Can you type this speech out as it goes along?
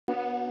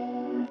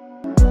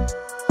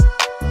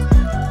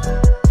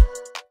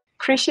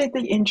appreciate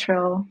the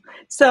intro.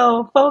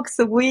 So, folks,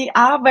 we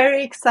are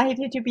very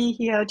excited to be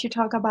here to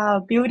talk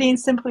about building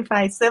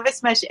simplified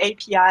service mesh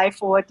API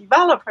for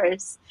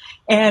developers.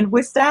 And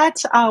with that,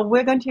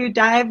 we're going to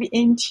dive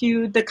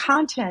into the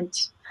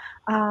content.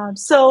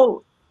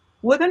 So,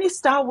 we're going to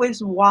start with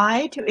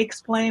why to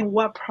explain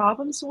what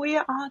problems we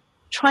are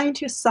trying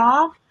to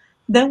solve.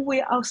 Then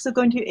we're also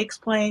going to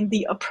explain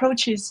the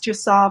approaches to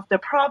solve the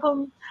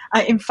problem.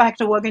 In fact,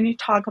 we're going to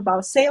talk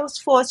about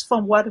Salesforce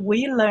from what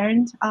we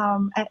learned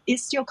at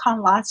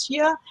IstioCon last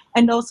year,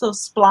 and also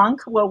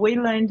Splunk, what we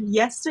learned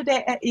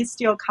yesterday at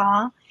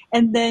IstioCon.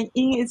 And then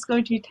Ying is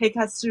going to take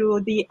us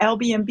through the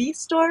Airbnb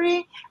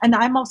story, and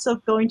I'm also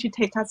going to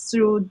take us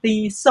through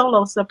the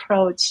Solos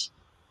approach.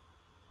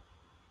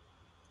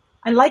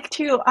 I'd like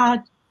to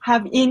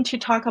have Ying to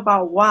talk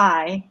about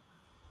why.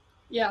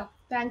 Yeah,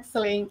 thanks,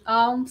 Celine.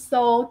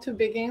 So to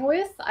begin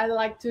with, I'd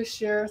like to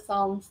share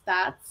some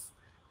stats.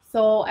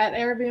 So at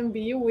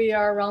Airbnb, we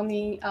are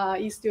running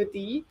Istio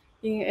D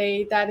in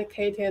a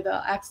dedicated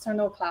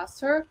external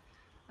cluster.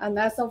 And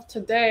as of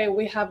today,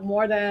 we have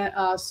more than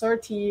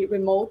 30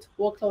 remote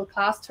workload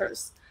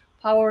clusters,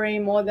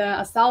 powering more than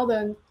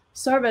 1,000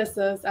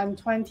 services and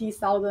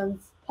 20,000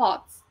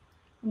 pods.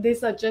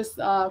 These are just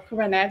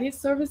Kubernetes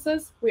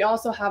services. We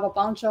also have a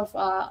bunch of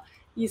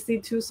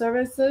EC2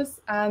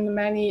 services and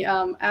many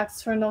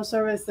external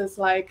services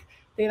like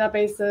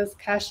databases,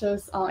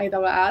 caches on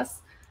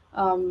AWS,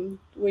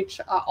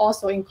 which are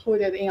also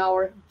included in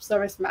our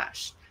service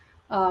mesh.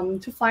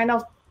 To find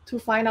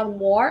out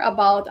more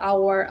about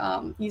our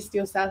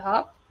Istio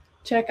setup,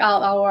 check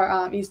out our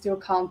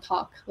IstioCon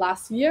talk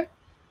last year.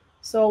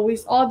 So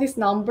with all these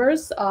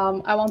numbers,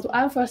 I want to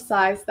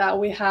emphasize that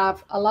we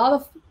have a lot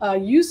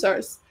of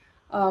users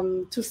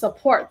to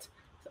support.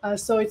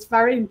 So it's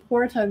very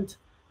important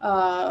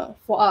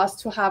for us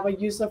to have a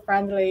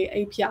user-friendly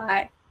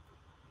API.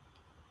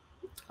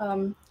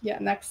 Yeah,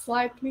 next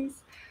slide,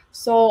 please.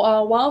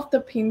 So one of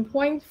the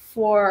pinpoints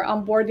for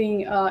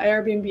onboarding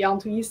Airbnb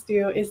onto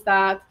Istio is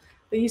that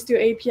the Istio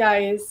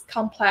API is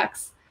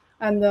complex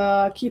and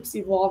keeps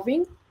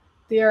evolving.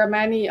 There are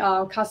many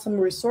custom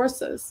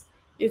resources.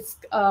 It's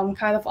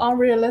kind of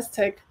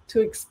unrealistic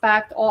to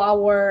expect all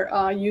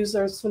our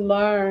users to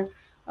learn.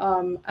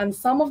 And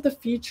some of the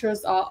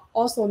features are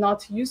also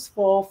not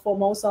useful for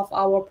most of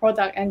our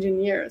product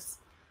engineers.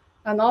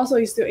 And also,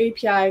 Istio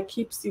API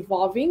keeps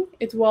evolving.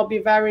 It will be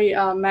very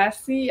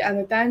messy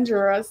and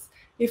dangerous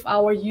if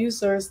our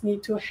users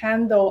need to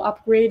handle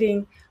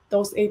upgrading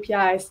those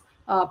APIs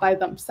by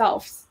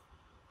themselves.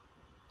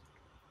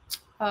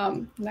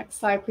 Next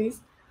slide,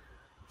 please.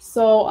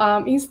 So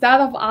instead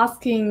of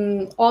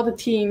asking all the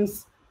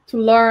teams to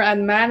learn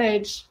and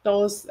manage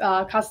those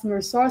custom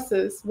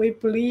resources, we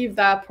believe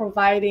that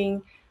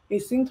providing a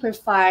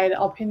simplified,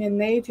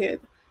 opinionated,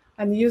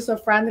 and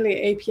user-friendly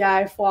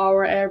API for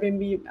our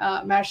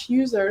Airbnb mesh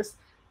users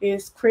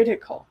is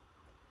critical.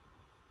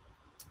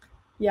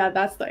 Yeah,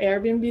 that's the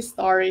Airbnb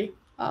story.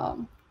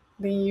 Then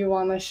you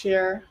want to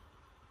share?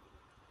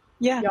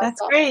 Yeah,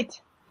 that's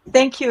great.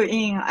 Thank you,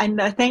 Ying, and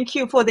thank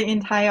you for the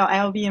entire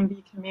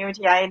Airbnb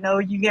community. I know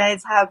you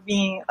guys have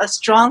been a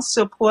strong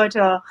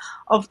supporter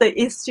of the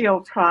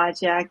Istio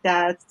project.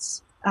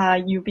 That's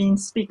you've been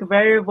speaking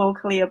very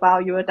vocally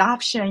about your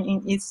adoption in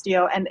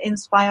Istio and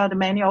inspired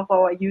many of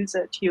our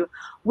users too.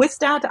 With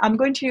that, I'm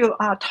going to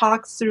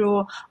talk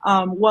through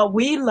what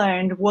we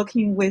learned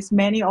working with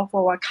many of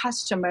our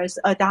customers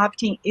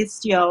adopting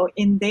Istio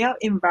in their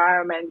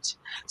environment.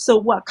 So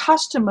what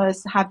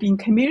customers have been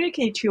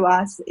communicating to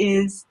us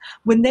is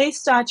when they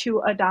start to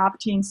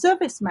adopting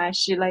service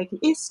mesh like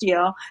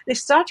Istio, they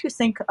start to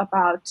think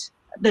about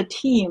the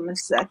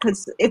teams,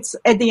 because it's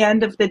at the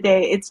end of the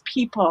day, it's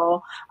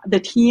people, the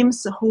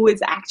teams who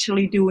is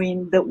actually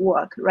doing the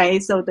work,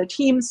 right? So the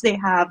teams, they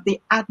have the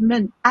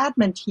admin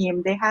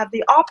team, they have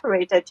the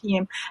operator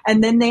team,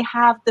 and then they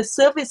have the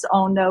service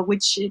owner,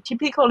 which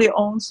typically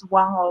owns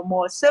one or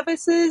more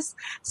services.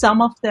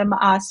 Some of them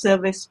are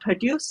service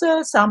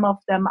producers, some of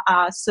them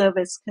are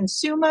service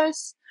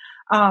consumers.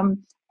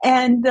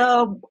 And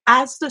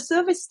as the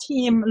service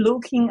team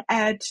looking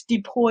at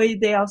deploy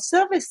their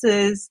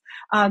services,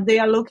 they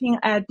are looking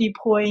at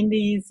deploying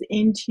these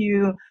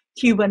into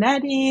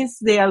Kubernetes.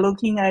 They are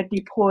looking at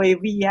deploy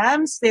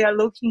VMs. They are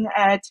looking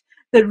at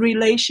the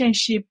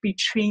relationship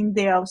between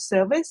their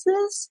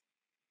services,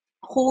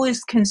 who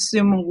is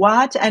consuming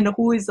what and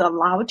who is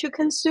allowed to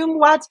consume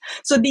what.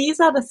 So these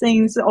are the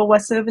things our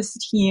service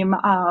team,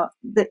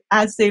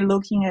 as they're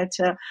looking at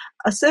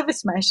a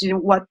service mesh,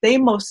 what they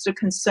most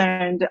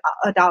concerned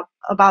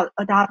about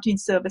adopting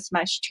service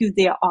mesh to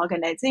their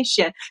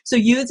organization. So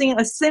using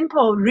a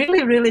simple,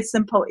 really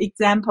simple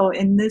example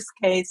in this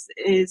case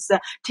is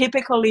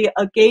typically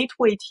a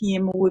gateway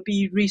team would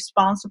be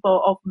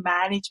responsible of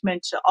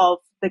management of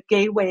the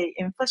gateway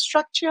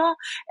infrastructure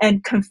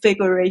and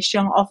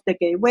configuration of the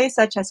gateway,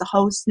 such as a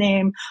host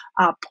name,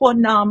 port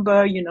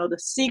number, the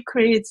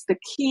secrets, the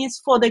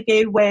keys for the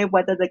gateway,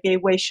 whether the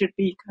gateway should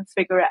be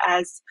configured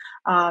as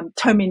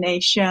termination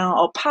destination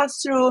or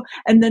pass-through,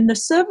 and then the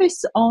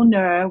service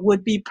owner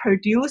would be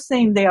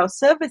producing their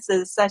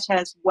services such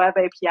as web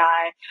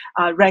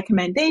API,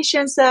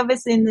 recommendation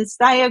service in this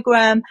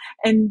diagram,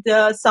 and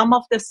some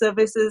of the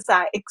services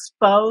are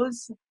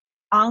exposed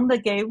on the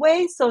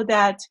gateway so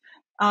that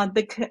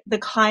the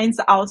clients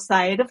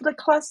outside of the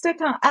cluster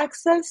can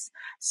access.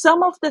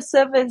 Some of the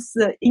service,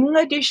 in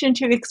addition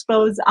to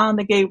exposed on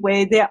the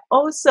gateway, they're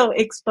also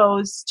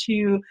exposed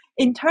to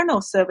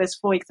internal service.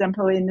 For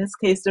example, in this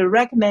case, the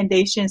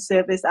recommendation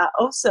service are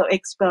also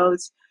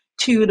exposed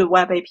to the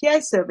web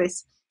API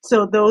service.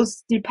 So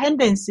those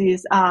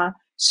dependencies are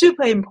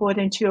super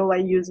important to our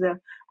user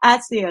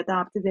as they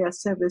adopt their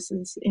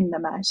services in the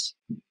mesh.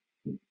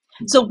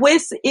 So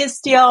with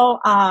Istio,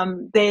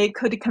 they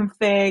could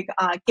configure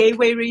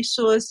gateway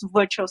resource,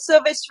 virtual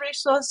service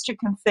resource to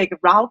configure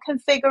route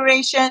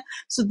configuration.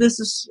 So this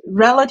is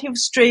relatively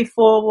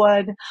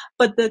straightforward.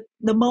 But the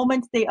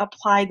moment they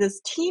apply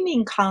this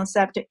teaming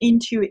concept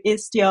into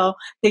Istio,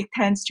 they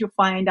tend to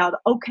find out,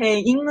 okay,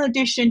 in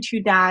addition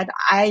to that,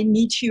 I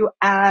need to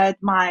add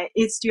my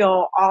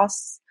Istio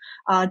auth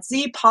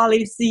Z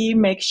policy,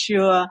 make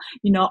sure,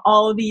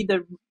 all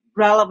the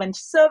relevant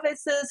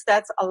services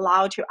that's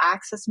allowed to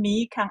access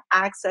me can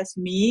access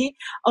me.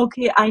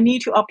 Okay, I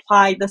need to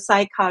apply the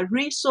sidecar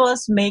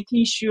resource,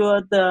 making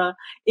sure the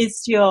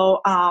Istio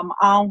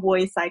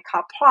Envoy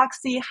sidecar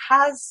proxy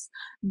has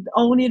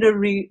only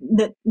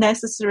the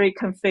necessary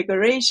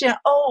configuration.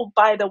 Oh,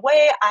 by the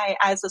way, I,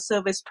 as a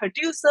service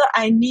producer,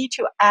 I need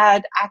to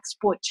add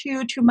export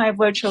to my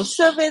virtual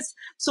service.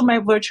 So my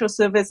virtual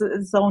service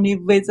is only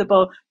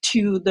visible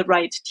to the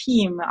right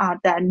team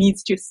that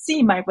needs to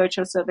see my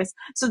virtual service.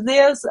 So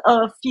there's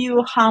a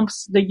few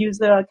humps the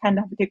user kind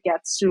of have to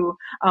get through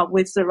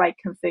with the right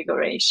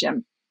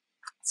configuration.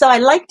 So I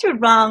like to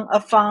run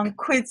a fun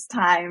quiz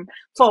time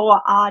for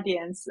our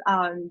audience,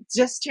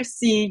 just to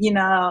see,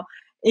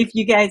 if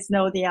you guys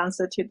know the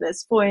answer to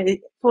this.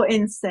 For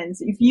instance,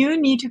 if you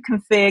need to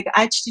configure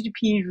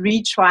HTTP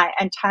retry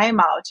and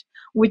timeout,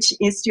 which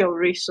Istio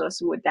resource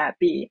would that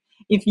be?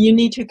 If you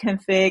need to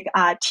configure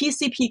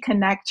TCP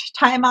connect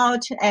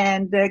timeout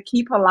and the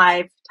keep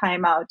alive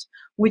timeout,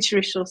 which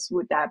resource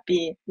would that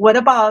be? What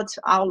about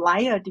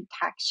outlier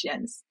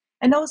detections?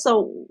 And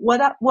also,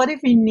 what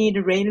if you need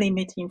rate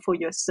limiting for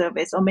your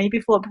service, or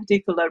maybe for a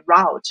particular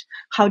route?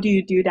 How do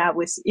you do that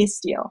with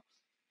Istio?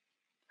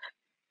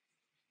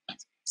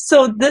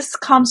 So this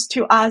comes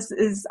to us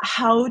is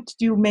how do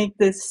you make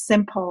this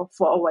simple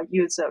for our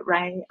user,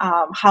 right?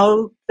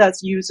 How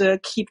does user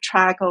keep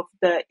track of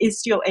the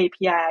Istio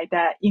API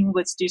that Ying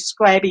was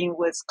describing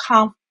was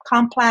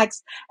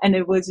complex and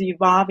it was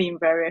evolving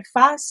very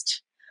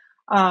fast?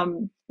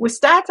 With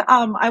that,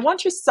 I want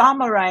to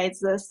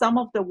summarize some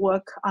of the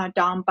work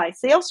done by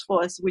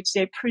Salesforce, which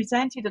they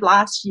presented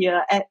last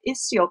year at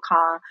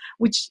IstioCon,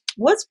 which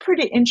was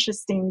pretty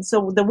interesting.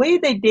 So the way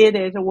they did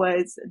it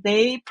was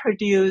they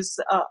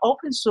produced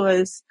open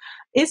source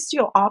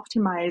Istio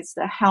optimized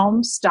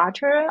Helm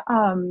starter,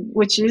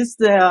 which is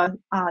the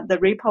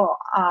repo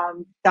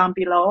down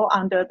below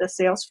under the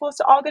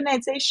Salesforce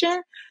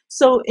organization.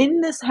 So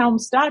in this Helm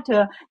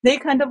starter, they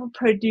kind of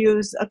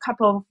produce a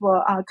couple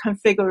of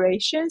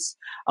configurations.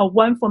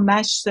 One for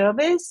mesh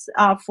service,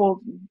 I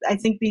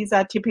think these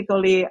are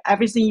typically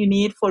everything you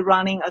need for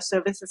running a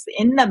services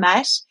in the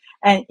mesh,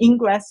 and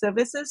ingress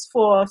services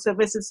for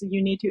services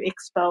you need to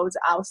expose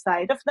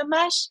outside of the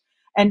mesh,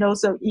 and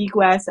also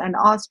egress and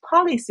auth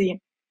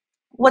policy.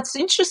 What's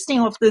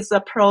interesting of this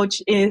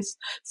approach is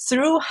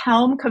through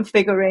Helm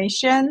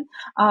configuration,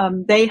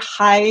 they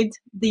hide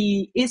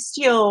the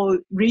Istio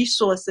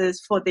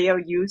resources for their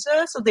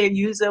user. So their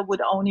user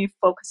would only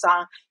focus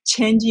on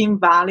changing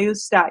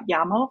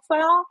values.yaml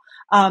file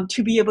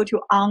to be able to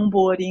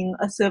onboarding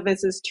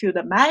services to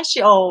the mesh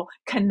or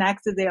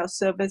connect their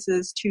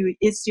services to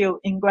Istio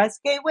ingress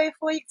gateway,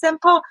 for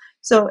example.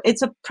 So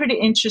it's a pretty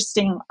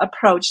interesting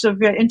approach. So if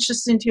you're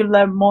interested to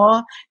learn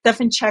more,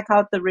 definitely check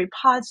out the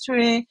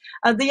repository.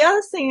 The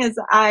other thing is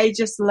I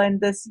just learned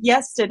this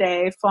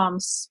yesterday from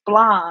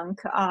Splunk.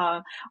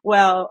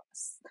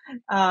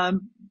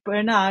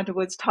 Bernard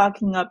was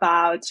talking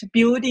about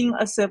building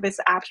a service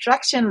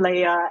abstraction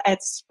layer at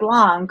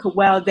Splunk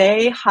where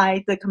they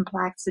hide the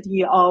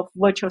complexity of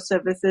virtual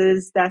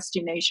services,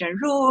 destination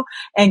rule,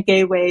 and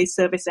gateway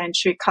service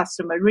entry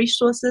customer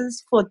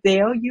resources for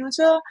their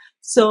user.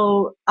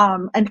 So,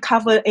 and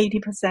cover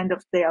 80%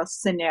 of their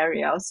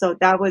scenario. So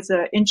that was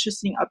an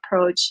interesting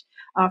approach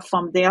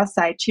from their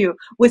side too.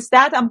 With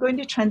that, I'm going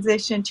to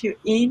transition to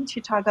Ying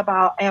to talk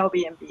about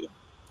Airbnb.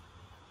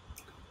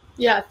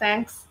 Yeah,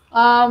 thanks.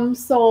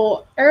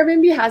 So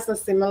Airbnb has a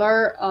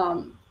similar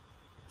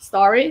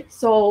story.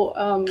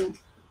 So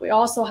we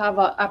also have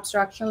an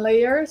abstraction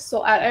layer.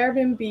 So at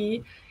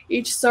Airbnb,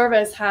 each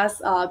service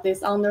has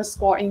this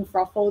underscore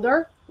infra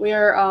folder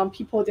where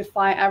people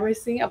define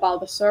everything about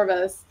the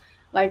service,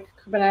 like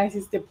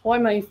Kubernetes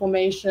deployment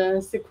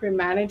information, secret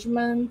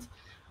management,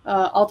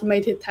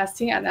 automated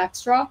testing, and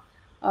extra.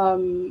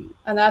 And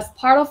as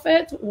part of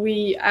it,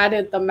 we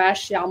added the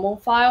mesh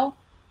YAML file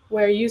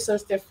where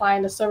users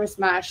define the service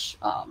mesh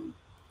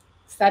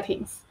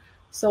settings.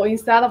 So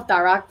instead of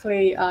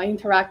directly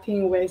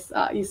interacting with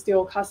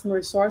Istio customer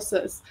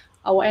resources,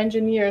 our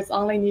engineers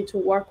only need to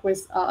work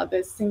with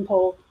this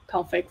simple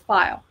config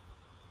file.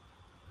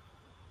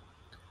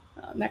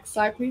 Next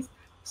slide, please.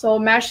 So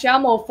Mesh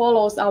YAML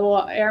follows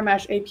our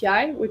AirMesh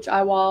API, which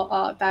I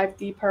will dive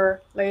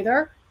deeper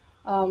later.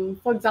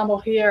 For example,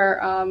 here,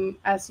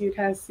 as you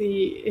can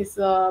see, is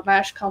a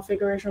mesh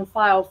configuration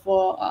file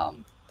for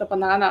the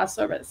Banana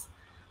service.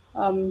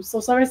 So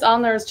service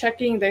owners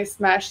checking this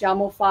mesh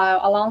YAML file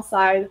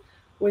alongside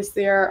with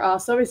their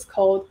service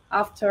code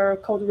after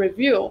code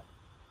review.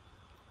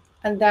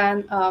 And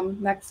then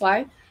next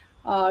slide,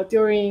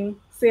 during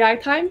CI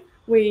time,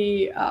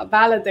 we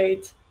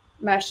validate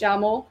mesh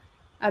YAML,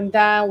 and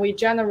then we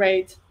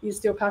generate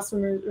Istio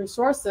customer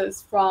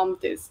resources from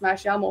this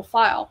mesh YAML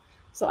file.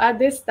 So at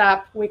this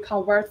step, we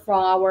convert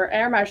from our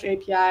AirMesh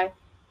API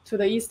to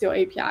the Istio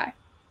API.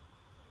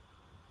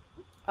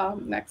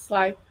 Next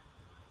slide.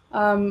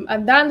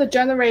 And then the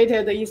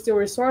generated Istio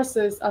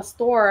resources are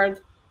stored,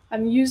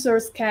 and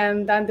users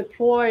can then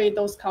deploy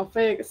those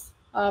configs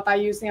by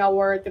using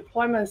our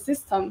deployment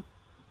system.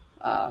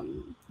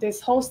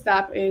 This whole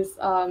step is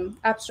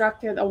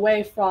abstracted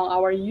away from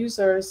our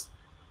users,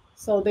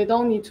 so they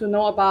don't need to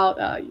know about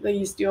the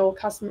Istio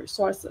customer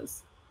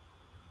resources.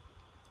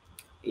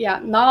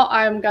 Yeah, now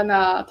I'm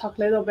gonna talk a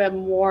little bit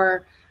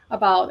more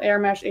about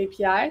AirMesh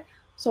API.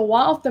 So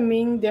one of the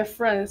main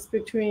difference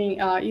between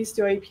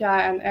Istio API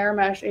and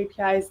AirMesh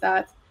API is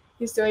that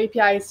Istio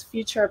API is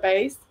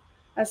feature-based,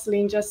 as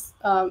Lin just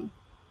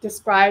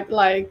described,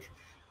 like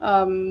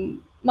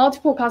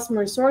multiple customer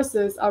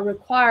resources are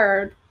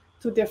required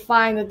to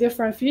define the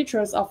different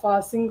features of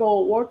a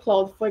single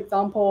workload. For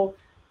example,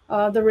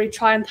 the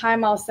retry and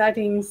timeout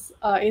settings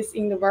is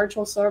in the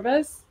virtual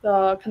service.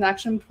 The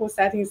connection pool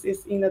settings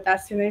is in the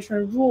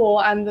destination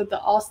rule, and the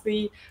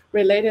OSI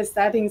related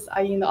settings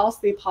are in the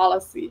OSI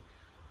policy.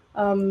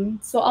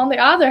 So on the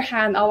other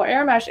hand, our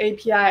AirMesh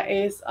API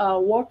is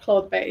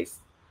workload-based.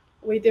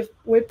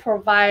 We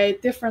provide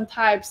different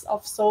types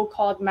of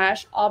so-called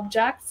mesh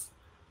objects.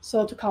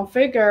 So to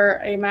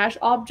configure a mesh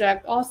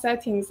object, all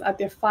settings are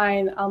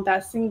defined on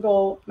that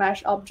single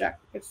mesh object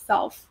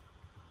itself.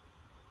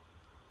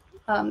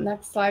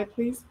 Next slide,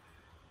 please.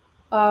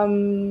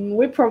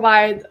 We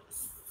provide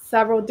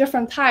several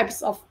different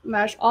types of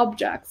mesh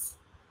objects.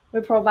 We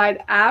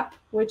provide app,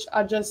 which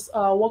are just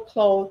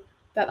workload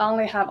that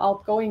only have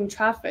outgoing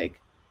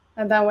traffic.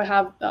 And then we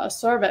have the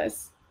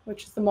service,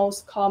 which is the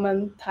most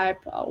common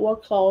type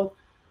workload.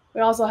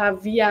 We also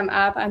have VM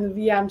app and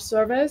VM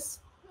service.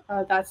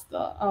 That's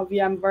the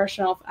VM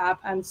version of app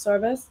and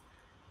service.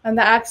 And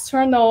the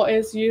external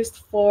is used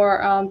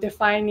for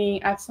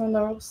defining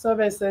external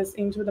services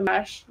into the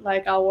mesh,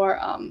 like our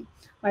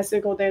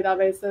MySQL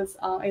databases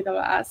on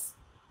AWS.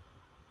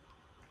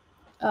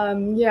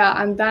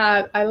 Yeah, and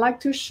that I like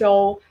to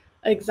show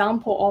an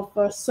example of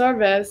a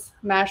service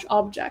mesh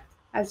object.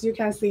 As you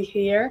can see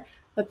here,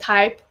 the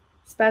type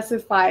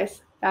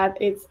specifies that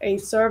it's a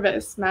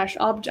service mesh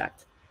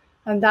object.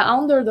 And then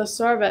under the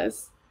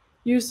service,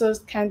 users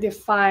can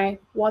define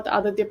what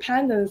are the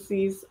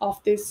dependencies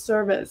of this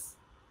service.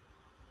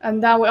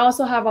 And then we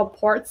also have a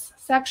ports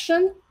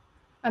section.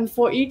 And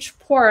for each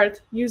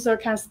port, user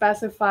can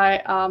specify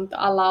the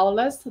allow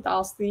list, the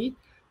OSI,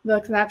 the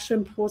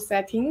connection pool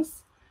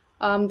settings,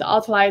 the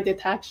outlier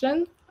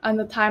detection, and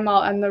the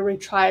timeout and the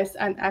retries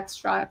and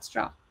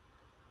extra.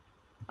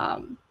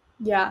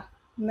 Yeah,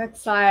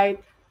 next slide.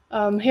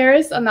 Here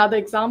is another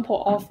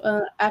example of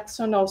an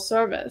external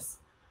service.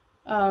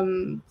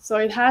 So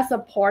it has a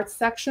port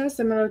section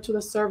similar to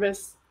the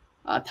service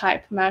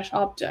type mesh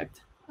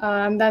object.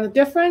 And then the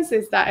difference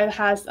is that it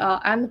has an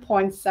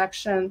endpoint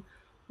section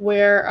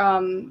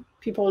where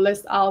people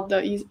list out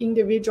the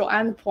individual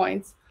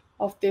endpoints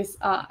of this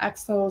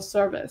external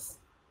service.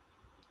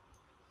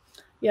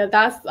 Yeah,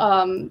 that's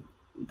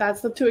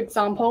the two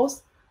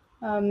examples.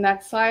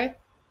 Next slide.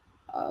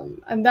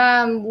 And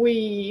then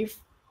we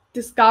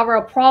discover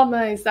a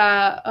problem is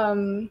that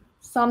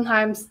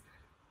sometimes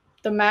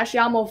the mesh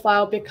YAML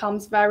file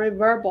becomes very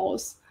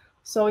verbose.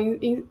 So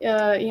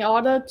in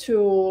order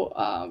to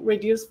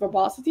reduce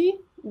verbosity,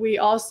 we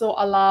also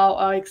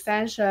allow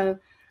extension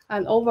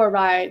and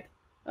override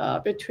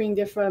between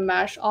different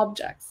mesh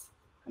objects.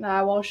 And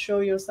I will show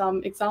you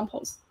some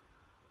examples.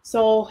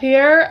 So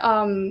here,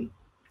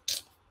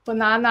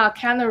 Banana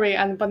Canary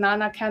and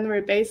Banana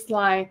Canary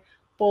baseline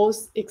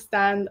both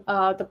extend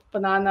the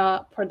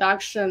Banana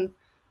production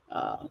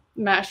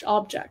mesh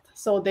object.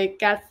 So they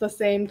get the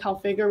same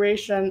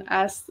configuration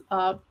as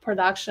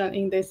production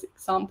in this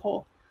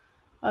example.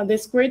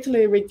 This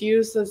greatly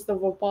reduces the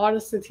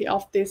verbosity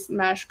of this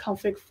mesh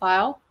config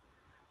file.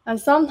 And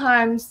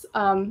sometimes,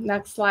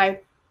 next slide,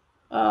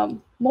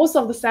 most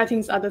of the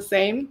settings are the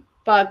same,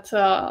 but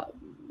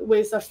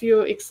with a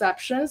few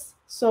exceptions.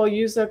 So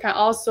user can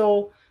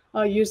also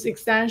use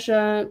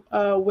extension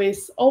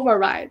with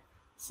override.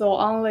 So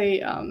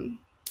only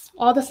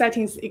all the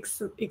settings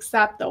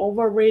except the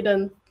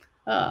overridden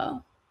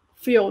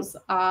fields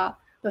are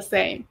the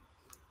same.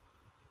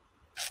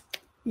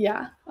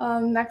 Yeah.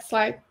 Next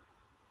slide.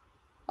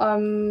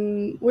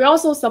 We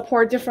also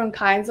support different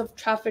kinds of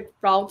traffic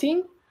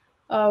routing.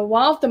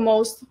 One of the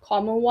most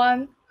common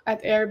one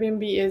at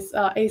Airbnb is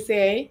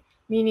ACA,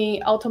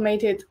 meaning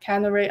automated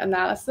canary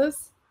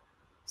analysis.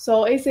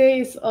 So ACA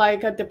is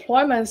like a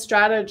deployment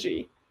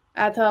strategy.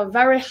 At a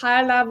very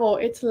high level,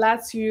 it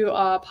lets you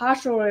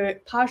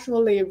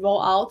partially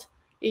roll out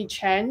a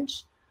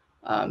change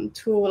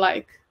to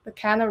like the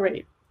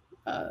canary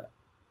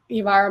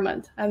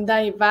environment and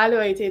then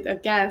evaluate it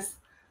against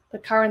the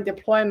current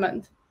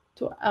deployment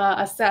to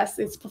assess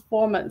its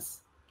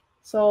performance.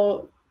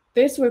 So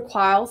this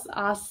requires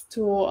us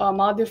to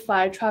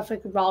modify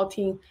traffic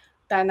routing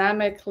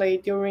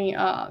dynamically during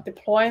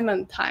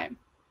deployment time.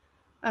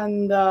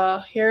 And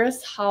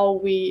here's how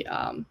we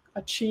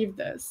achieve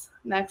this.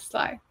 Next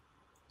slide.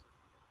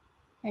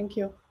 Thank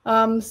you.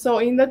 So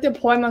in the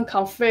deployment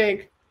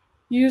config,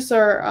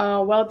 user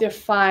will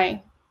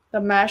define the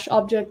mesh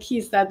object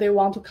keys that they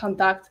want to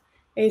conduct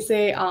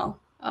ACA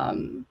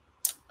on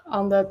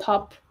the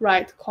top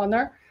right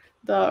corner,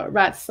 the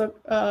red.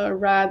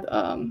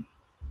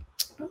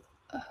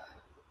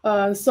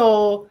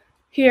 So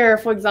here,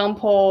 for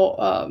example,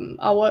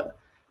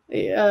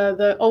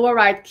 the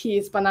override key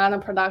is banana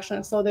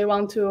production. So they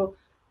want to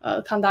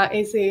conduct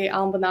ACA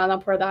on banana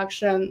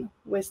production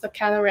with the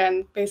canary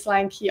and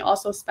baseline key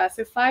also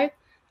specified.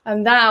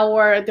 And then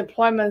our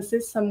deployment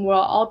system will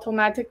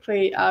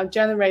automatically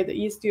generate the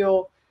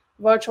Istio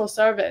virtual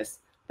service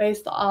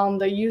based on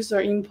the user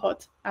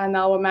input and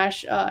our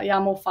mesh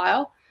YAML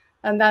file.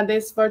 And then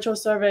this virtual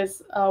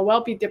service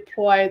will be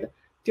deployed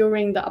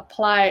during the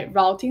apply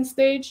routing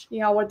stage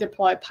in our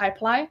deploy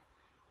pipeline.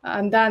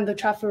 And then the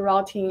traffic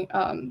routing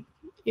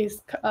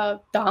is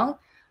done.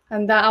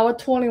 And then our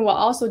tooling will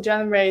also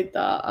generate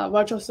the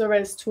virtual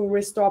service to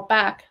restore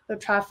back the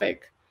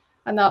traffic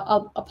and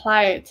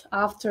apply it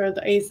after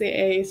the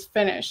ACA is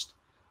finished.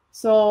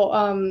 So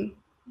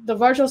the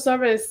virtual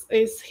service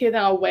is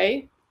hidden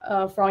away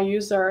from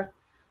user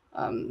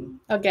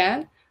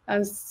again.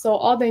 And so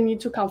all they need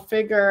to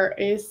configure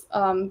is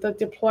the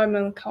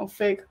deployment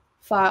config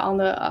file on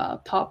the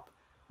top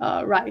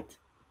right.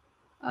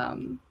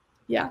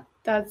 Yeah,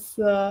 that's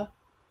all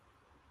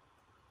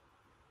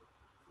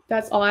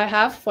I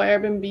have for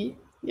Airbnb.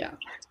 Yeah.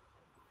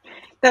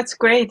 That's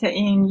great.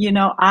 And,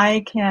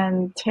 I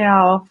can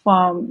tell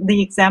from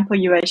the example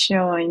you are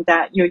showing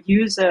that your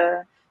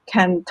user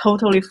can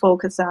totally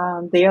focus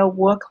on their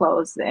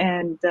workloads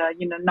and,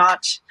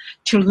 not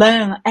to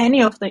learn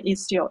any of the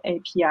Istio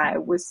API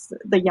with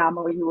the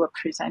YAML you were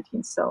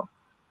presenting. So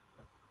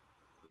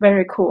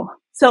very cool.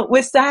 So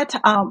with that,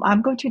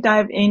 I'm going to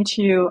dive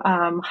into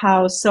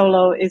how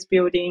Solo is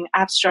building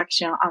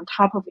abstraction on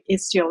top of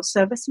Istio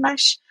service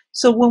mesh.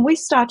 So when we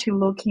start to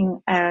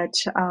looking at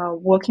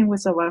working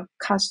with our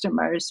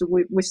customers,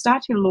 we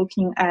start to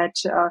looking at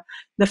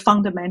the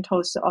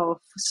fundamentals of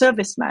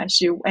service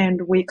mesh,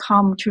 and we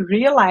come to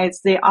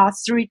realize there are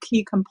three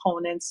key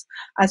components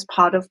as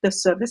part of the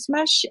service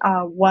mesh.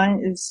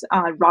 One is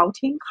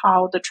routing,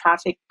 how the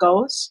traffic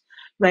goes.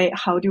 Right?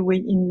 How do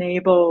we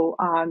enable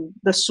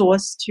the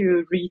source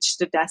to reach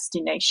the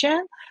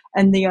destination?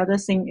 And the other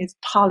thing is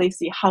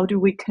policy. How do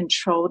we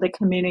control the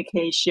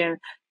communication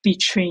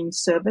between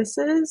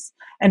services?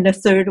 And the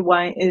third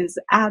one is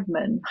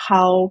admin.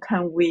 How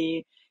can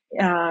we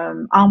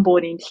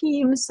onboarding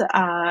teams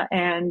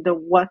and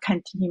what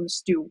can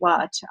teams do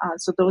what?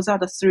 So those are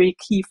the three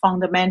key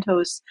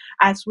fundamentals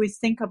as we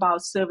think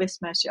about service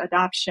mesh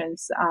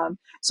adoptions.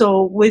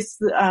 So with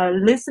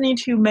listening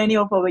to many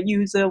of our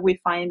users, we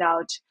find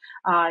out,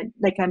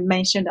 like I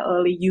mentioned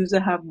earlier,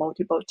 users have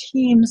multiple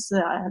teams.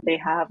 They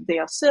have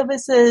their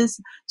services.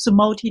 So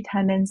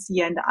multi-tenancy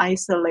and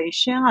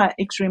isolation are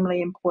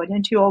extremely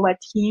important to our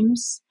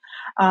teams.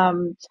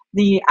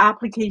 The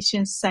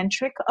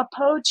application-centric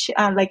approach,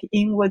 like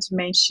Ying was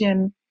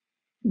mentioned,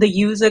 the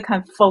user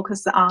can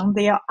focus on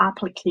their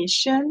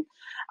application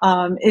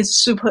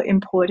is super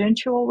important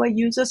to our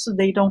users, so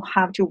they don't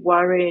have to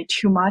worry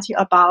too much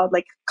about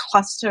like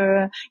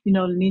cluster,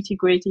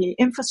 nitty-gritty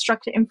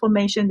infrastructure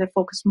information. They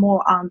focus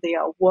more on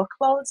their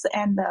workloads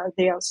and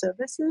their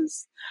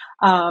services.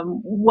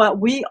 What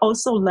we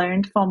also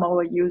learned from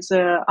our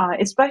user,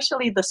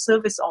 especially the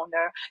service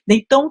owner,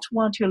 they don't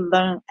want to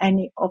learn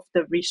any of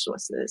the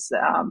resources,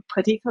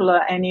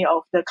 particular any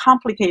of the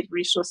complicated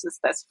resources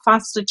that's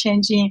faster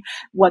changing.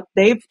 What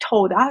they've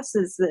told us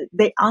is that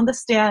they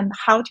understand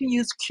how to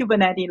use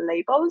Kubernetes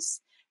labels.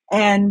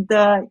 And,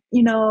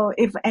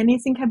 if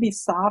anything can be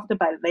solved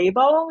by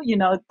label,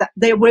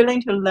 they're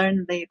willing to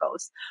learn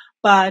labels.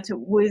 But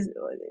with,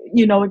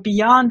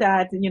 beyond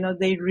that,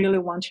 they really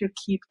want to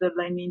keep the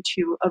learning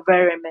to a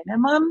very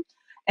minimum.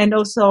 And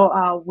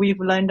also, we've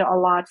learned a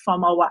lot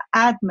from our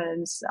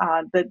admins,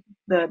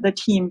 the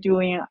team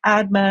doing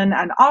admin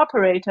and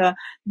operator.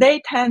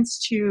 They tend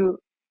to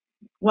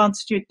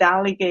wants to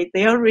delegate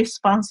their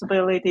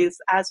responsibilities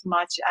as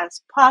much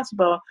as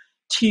possible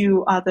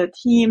to other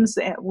teams,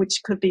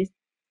 which could be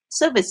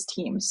service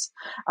teams,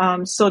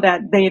 so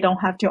that they don't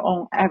have to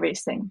own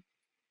everything.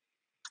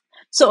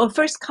 So a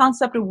first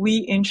concept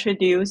we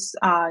introduce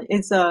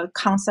is a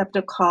concept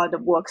called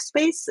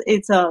workspace.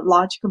 It's a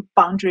logical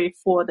boundary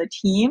for the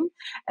team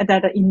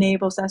that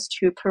enables us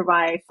to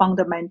provide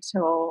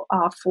fundamental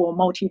for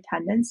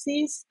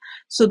multi-tenancies.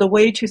 So the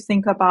way to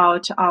think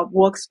about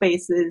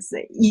workspace is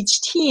each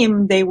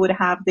team, they would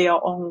have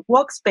their own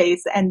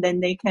workspace, and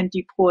then they can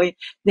deploy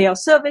their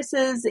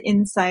services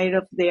inside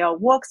of their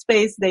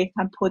workspace. They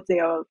can put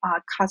their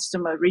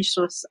customer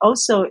resource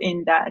also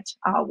in that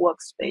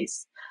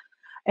workspace.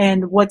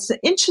 And what's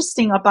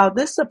interesting about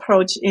this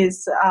approach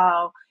is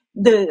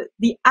the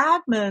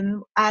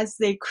admin, as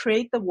they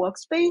create the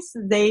workspace,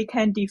 they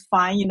can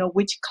define,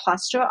 which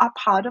cluster are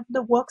part of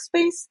the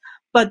workspace,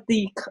 but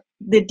the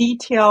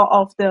detail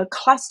of the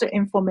cluster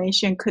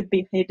information could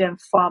be hidden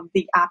from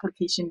the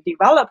application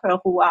developer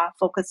who are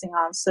focusing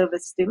on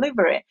service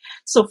delivery.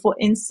 So for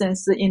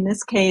instance, in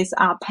this case,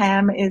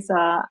 Pam is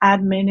an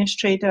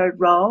administrator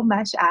role,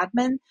 mesh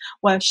admin,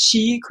 where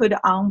she could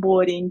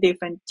onboard in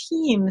different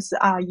teams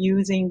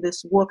using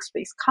this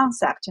workspace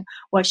concept,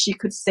 where she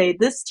could say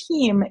this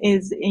team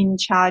is in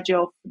charge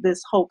of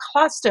this whole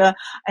cluster,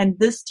 and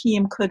this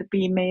team could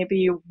be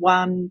maybe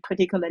one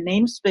particular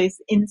namespace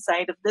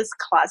inside of this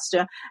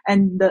cluster,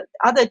 and the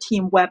other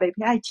team, Web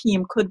API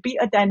team, could be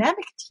a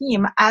dynamic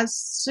team. As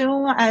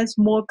soon as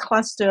more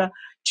cluster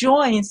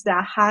joins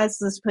that has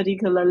this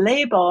particular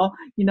label,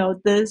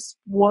 this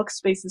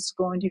workspace is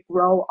going to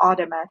grow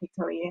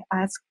automatically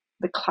as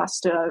the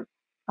cluster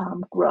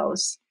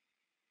grows.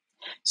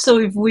 So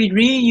if we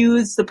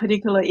reuse the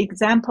particular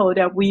example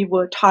that we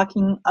were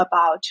talking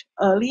about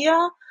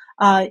earlier,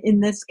 in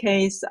this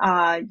case,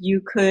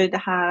 you could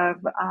have,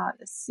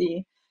 let's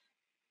see.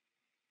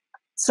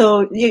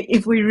 So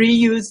if we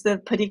reuse the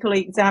particular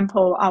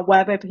example,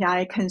 Web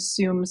API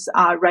consumes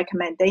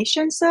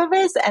recommendation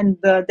service, and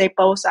they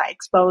both are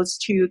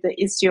exposed to the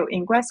Istio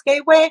Ingress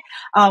Gateway.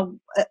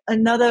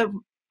 Another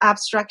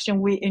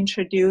abstraction we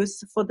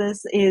introduced for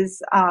this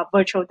is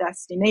virtual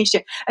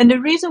destination. And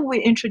the reason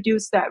we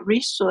introduced that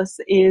resource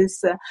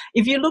is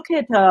if you look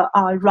at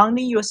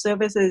running your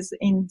services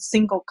in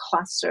single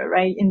cluster,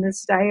 right? In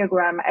this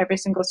diagram, every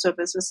single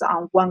service is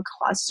on one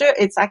cluster.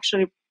 It's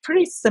actually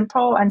pretty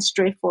simple and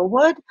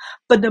straightforward.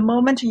 But the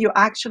moment you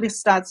actually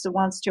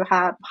wants to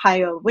have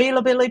higher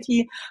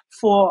availability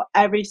for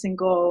every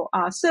single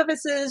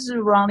services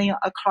running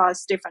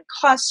across different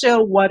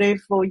cluster, what if,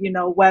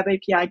 Web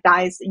API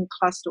dies in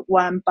cluster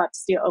 1, but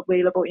still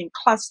available in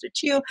cluster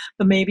 2,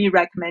 but maybe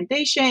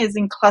recommendation is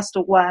in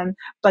cluster 1,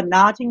 but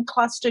not in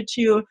cluster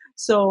 2.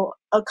 So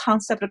a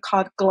concept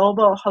called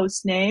global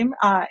host name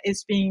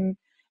is being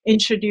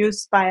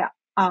introduced by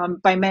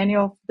many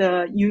of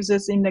the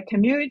users in the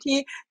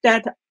community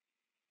that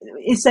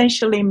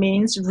essentially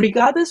means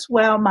regardless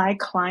where my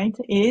client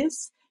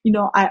is,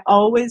 I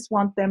always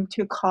want them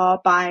to call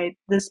by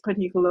this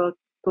particular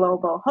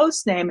global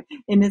host name.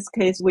 In this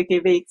case, we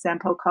give an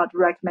example called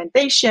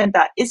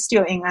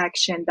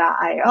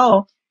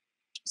recommendation.istioinaction.io.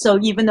 So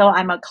even though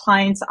I'm a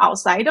client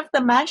outside of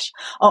the mesh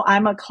or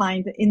I'm a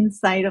client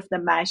inside of the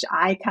mesh,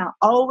 I can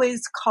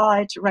always call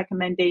it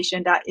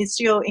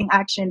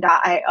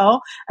recommendation.istioinaction.io,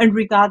 and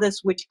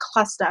regardless which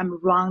cluster I'm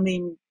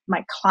running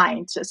my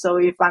client. So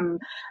if I'm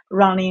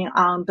running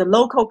on the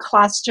local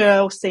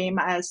cluster, same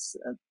as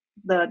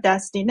the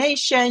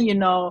destination,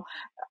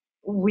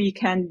 we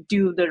can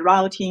do the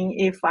routing.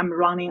 If I'm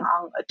running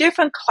on a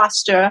different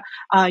cluster,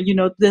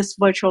 this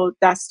virtual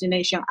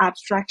destination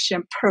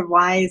abstraction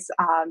provides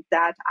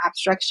that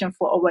abstraction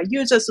for our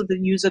user, so the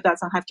user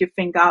doesn't have to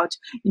think out,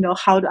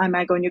 how am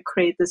I going to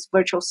create this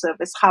virtual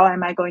service? How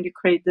am I going to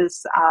create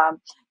this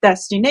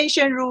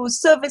destination rule,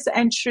 service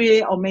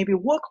entry, or maybe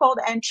workload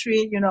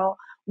entry,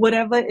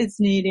 whatever is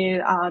needed,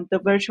 the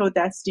virtual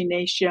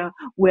destination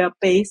will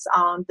base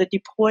on the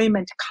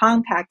deployment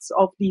context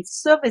of these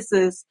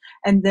services,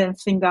 and then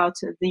think out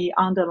the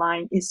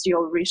underlying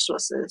Istio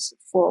resources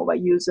for a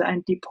user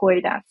and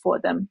deploy that for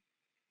them.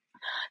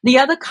 The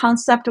other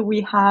concept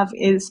we have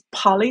is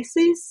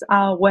policies,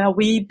 where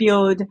we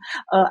build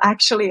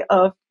actually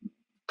a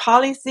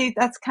policy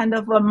that's kind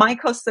of a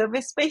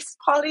microservice-based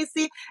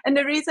policy. And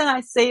the reason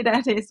I say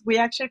that is we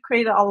actually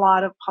created a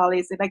lot of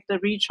policy, like the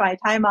retry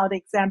timeout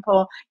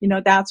example,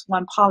 that's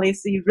one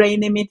policy.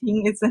 Rate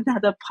limiting is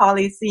another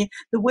policy.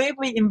 The way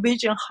we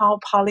envision how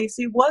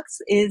policy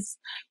works is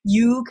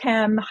you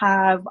can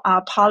have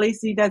a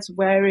policy that's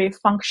very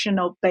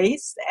functional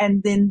based,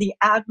 and then the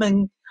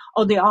admin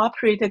or the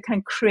operator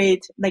can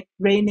create like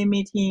rate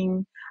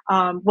limiting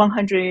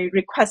 100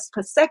 requests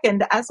per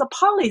second as a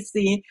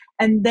policy.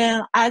 And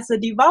then as a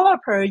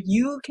developer,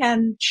 you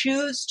can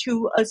choose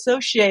to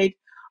associate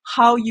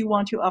how you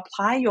want to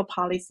apply your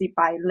policy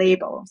by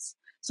labels.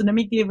 So let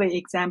me give an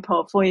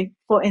example.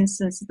 For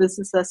instance, this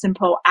is a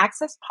simple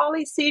access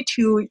policy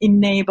to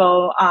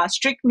enable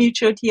strict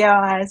mutual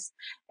TLS.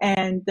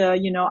 And,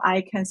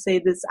 I can say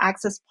this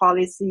access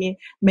policy,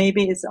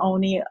 maybe it's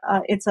only,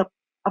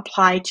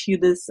 apply to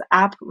this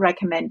app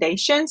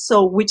recommendation.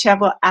 So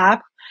whichever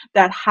app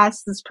that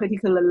has this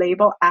particular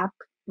label app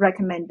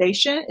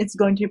recommendation, it's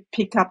going to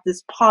pick up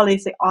this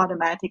policy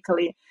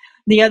automatically.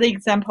 The other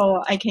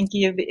example I can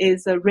give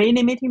is a rate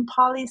limiting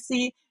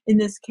policy. In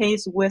this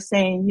case, we're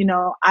saying,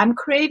 I'm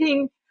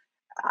creating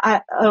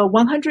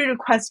 100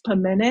 requests per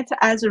minute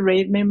as a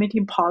rate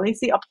limiting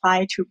policy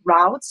applied to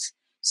routes.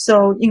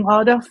 So in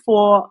order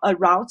for a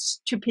route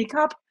to pick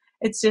up,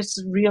 it's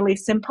just really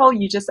simple.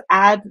 You just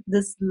add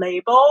this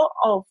label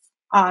of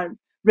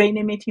rate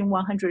limiting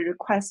 100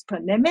 requests per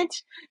minute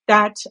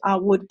that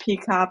would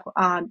pick up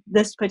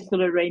this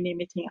particular rate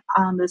limiting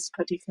on this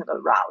particular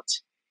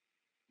route.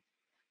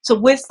 So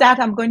with that,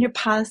 I'm going to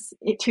pass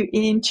it to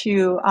Ying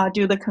to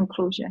do the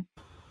conclusion.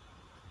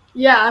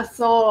 Yeah,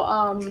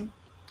 so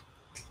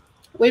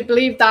we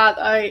believe that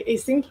a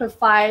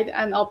simplified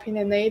and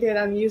opinionated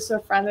and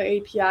user-friendly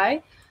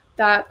API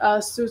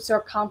that suits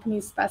your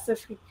company's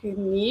specific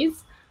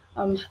needs,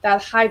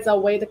 that hides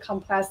away the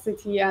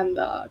complexity and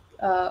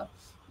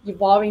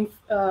evolving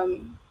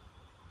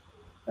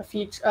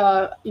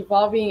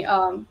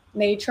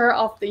nature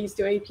of the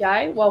Istio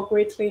API will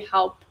greatly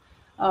help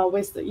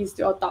with the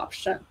Istio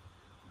adoption.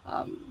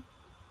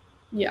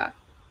 Yeah,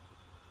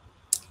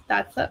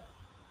 that's it.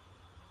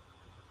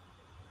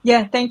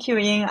 Yeah, thank you,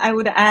 Ying. I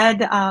would add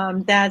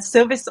that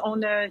service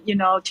owner,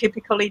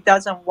 typically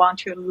doesn't want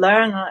to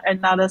learn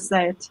another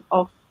set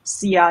of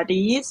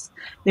CRDs.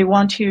 They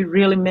want to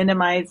really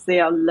minimize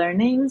their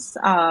learnings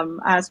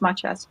as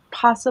much as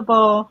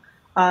possible.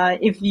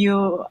 If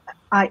you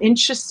are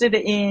interested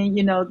in,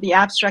 the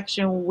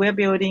abstraction we're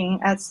building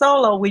at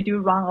Solo, we do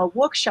run a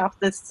workshop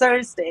this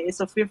Thursday,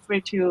 so feel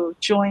free to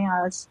join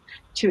us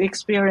to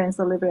experience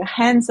a little bit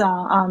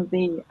hands-on on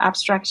the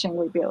abstraction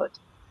we build.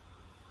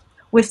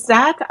 With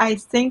that, I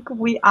think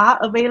we are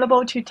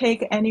available to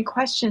take any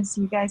questions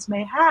you guys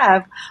may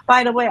have.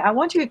 By the way, I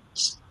want to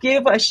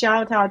give a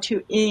shout out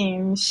to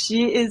Ying.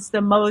 She is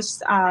the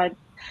most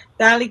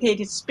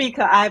delegated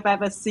speaker I've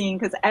ever seen,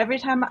 because every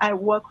time I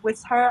work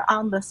with her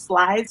on the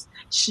slides,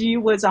 she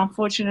was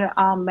unfortunately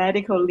on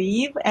medical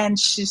leave, and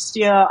she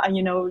still,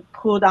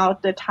 pulled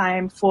out the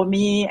time for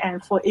me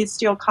and for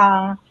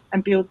IstioCon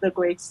and built the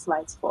great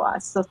slides for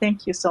us. So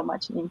thank you so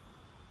much, Ying.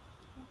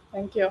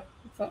 Thank you.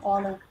 It's an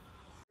honor.